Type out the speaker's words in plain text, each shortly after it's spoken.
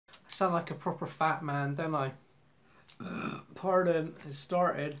Sound like a proper fat man, don't I? Pardon, it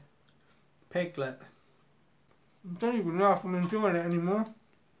started. Piglet. I don't even know if I'm enjoying it anymore.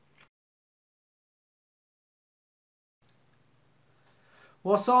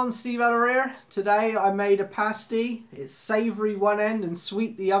 What's on, Steve Eller here? Today I made a pasty. It's savoury one end and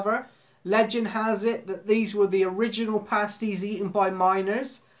sweet the other. Legend has it that these were the original pasties eaten by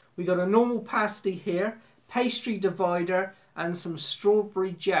miners. We got a normal pasty here, pastry divider and some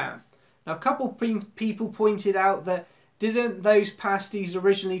strawberry jam. Now a couple people pointed out that didn't those pasties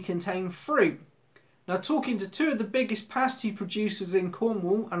originally contain fruit? Now talking to two of the biggest pasty producers in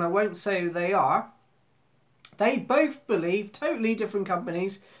Cornwall, and I won't say who they are, they both believe, totally different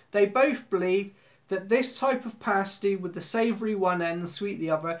companies, they both believe that this type of pasty with the savoury one end and sweet the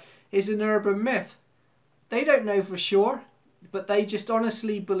other is an urban myth. They don't know for sure, but they just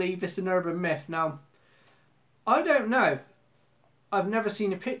honestly believe it's an urban myth. Now, I don't know. I've never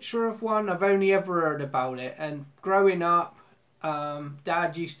seen a picture of one. I've only ever heard about it. And growing up,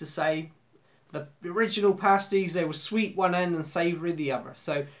 Dad used to say the original pasties, they were sweet one end and savoury the other.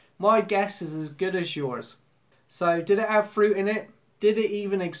 So my guess is as good as yours. So did it have fruit in it? Did it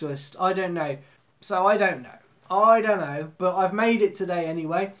even exist? I don't know. So I don't know. I don't know. But I've made it today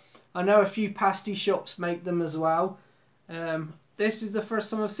anyway. I know a few pasty shops make them as well. This is the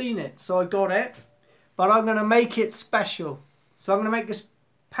first time I've seen it. So I got it. But I'm going to make it special. So I'm going to make this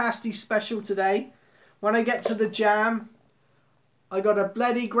pasty special today. When I get to the jam, I got a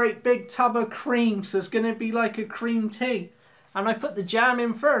bloody great big tub of cream. So it's going to be like a cream tea. And I put the jam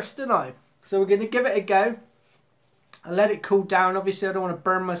in first, didn't I? So we're going to give it a go. I let it cool down. Obviously, I don't want to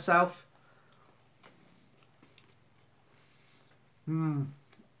burn myself. I'm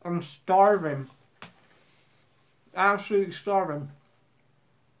starving. Absolutely starving.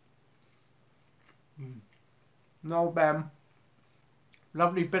 No bam.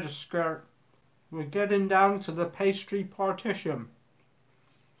 Lovely bit of skirt. We're getting down to the pastry partition.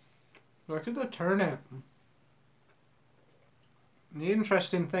 Look at the turnip. The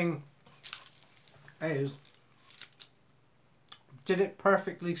interesting thing is, did it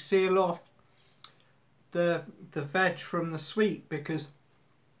perfectly seal off the veg from the sweet? Because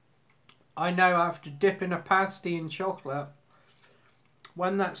I know after dipping a pasty in chocolate,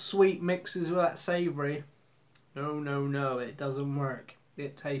 when that sweet mixes with that savoury, no, it doesn't work.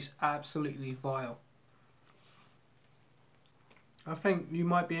 It tastes absolutely vile. I think you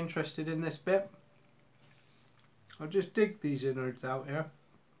might be interested in this bit. I'll just dig these innards out here.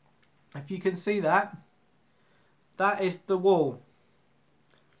 If you can see that, that is the wall.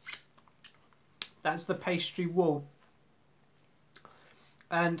 That's the pastry wall.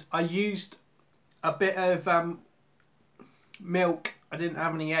 And I used a bit of milk. I didn't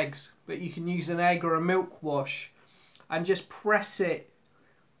have any eggs, but you can use an egg or a milk wash and just press it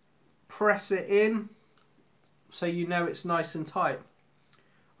in so you know it's nice and tight.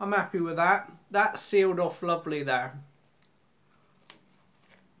 I'm happy with that. That sealed off lovely there.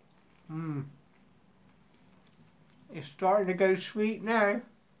 It's starting to go sweet now.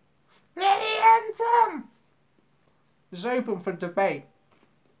 Bloody anthem! It's open for debate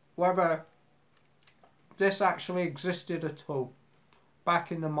whether this actually existed at all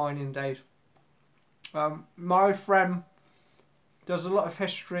back in the mining days. My friend does a lot of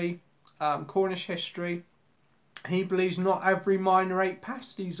history, Cornish history. He believes not every miner ate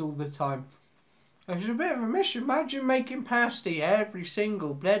pasties all the time. It's a bit of a mission. Imagine making pasty every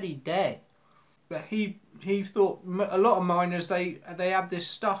single bloody day. But he thought a lot of miners, they had this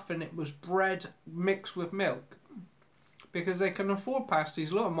stuff and it was bread mixed with milk. Because they can afford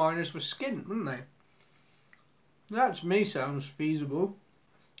pasties. A lot of miners were skint, weren't they? That to me sounds feasible.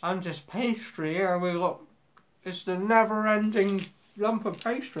 And just pastry here, we got, it's the never ending lump of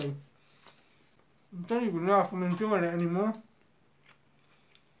pastry. I don't even know if I'm enjoying it anymore.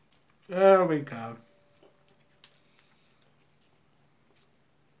 There we go.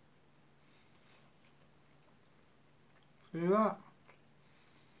 See that?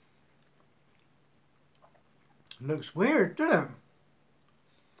 Looks weird, doesn't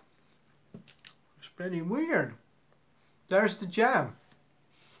it? It's pretty weird. There's the jam.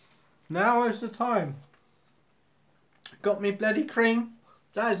 Now is the time. Got me bloody cream.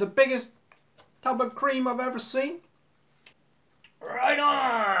 That is the biggest tub of cream I've ever seen. Right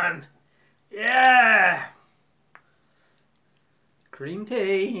on! Yeah! Cream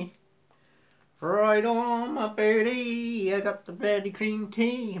tea. Right on, my birdie. I got the bloody cream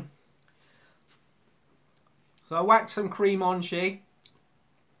tea. So I whacked some cream on she.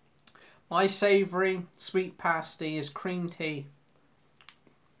 My savoury sweet pasty is cream tea.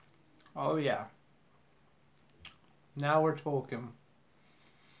 Oh yeah. Now we're talking.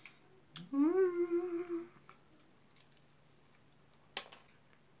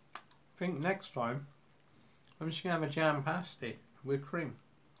 think next time I'm just going to have a jam pasty with cream.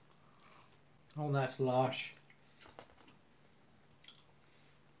 Oh, that's lush.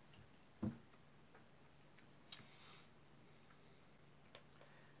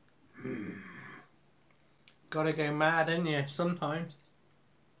 Gotta go mad, ain't you, sometimes.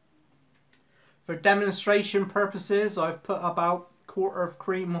 For demonstration purposes, I've put about a quarter of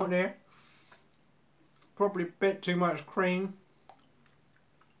cream on here. Probably a bit too much cream.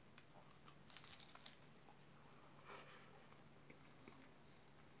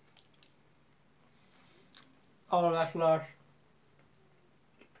 Oh, that's lush.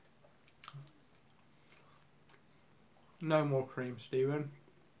 No more cream, Stephen.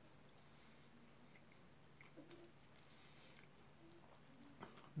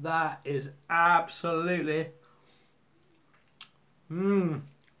 That is absolutely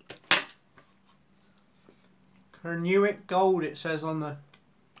Cornish gold, it says on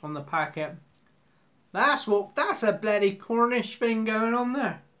the packet. That's a bloody Cornish thing going on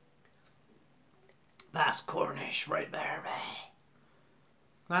there. That's Cornish right there, mate.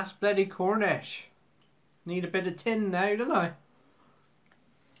 That's bloody Cornish. Need a bit of tin now, don't I?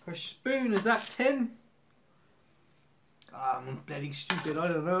 A spoon, is that tin? Oh, I'm bloody stupid, I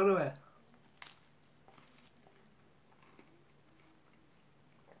don't know, do I?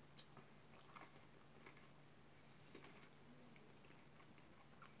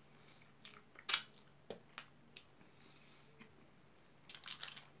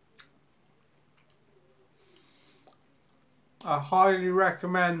 I highly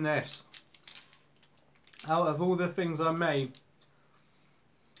recommend this. Out of all the things I made,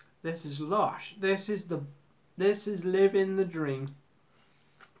 this is lush. This is living the dream.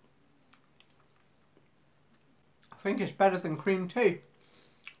 I think it's better than cream too.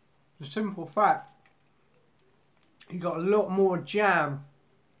 The simple fact, you got a lot more jam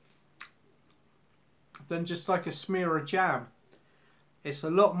than just like a smear of jam. It's a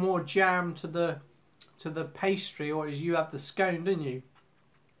lot more jam to the pastry, or as you have the scone, don't you?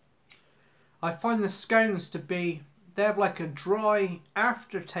 I find the scones to be, they have like a dry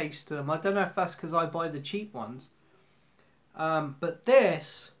aftertaste to them. I don't know if that's because I buy the cheap ones. But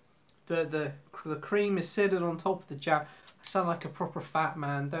this, the cream is sitting on top of the jam. I sound like a proper fat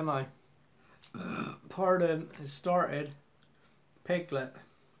man, don't I? Pardon, it started. Piglet.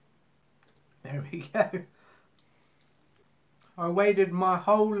 There we go. I waited my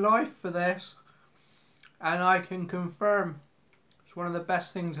whole life for this, and I can confirm it's one of the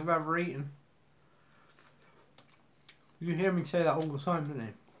best things I've ever eaten. You hear me say that all the time, don't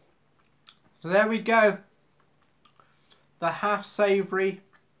you? So there we go. The half savoury,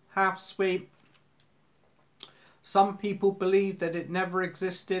 half sweet. Some people believe that it never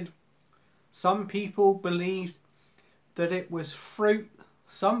existed. Some people believed that it was fruit.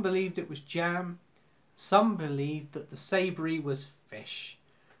 Some believed it was jam. Some believed that the savoury was fish.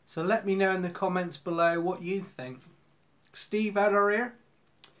 So let me know in the comments below what you think. Steve Eller here.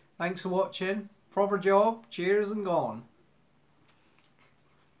 Thanks for watching. Proper job. Cheers and gone.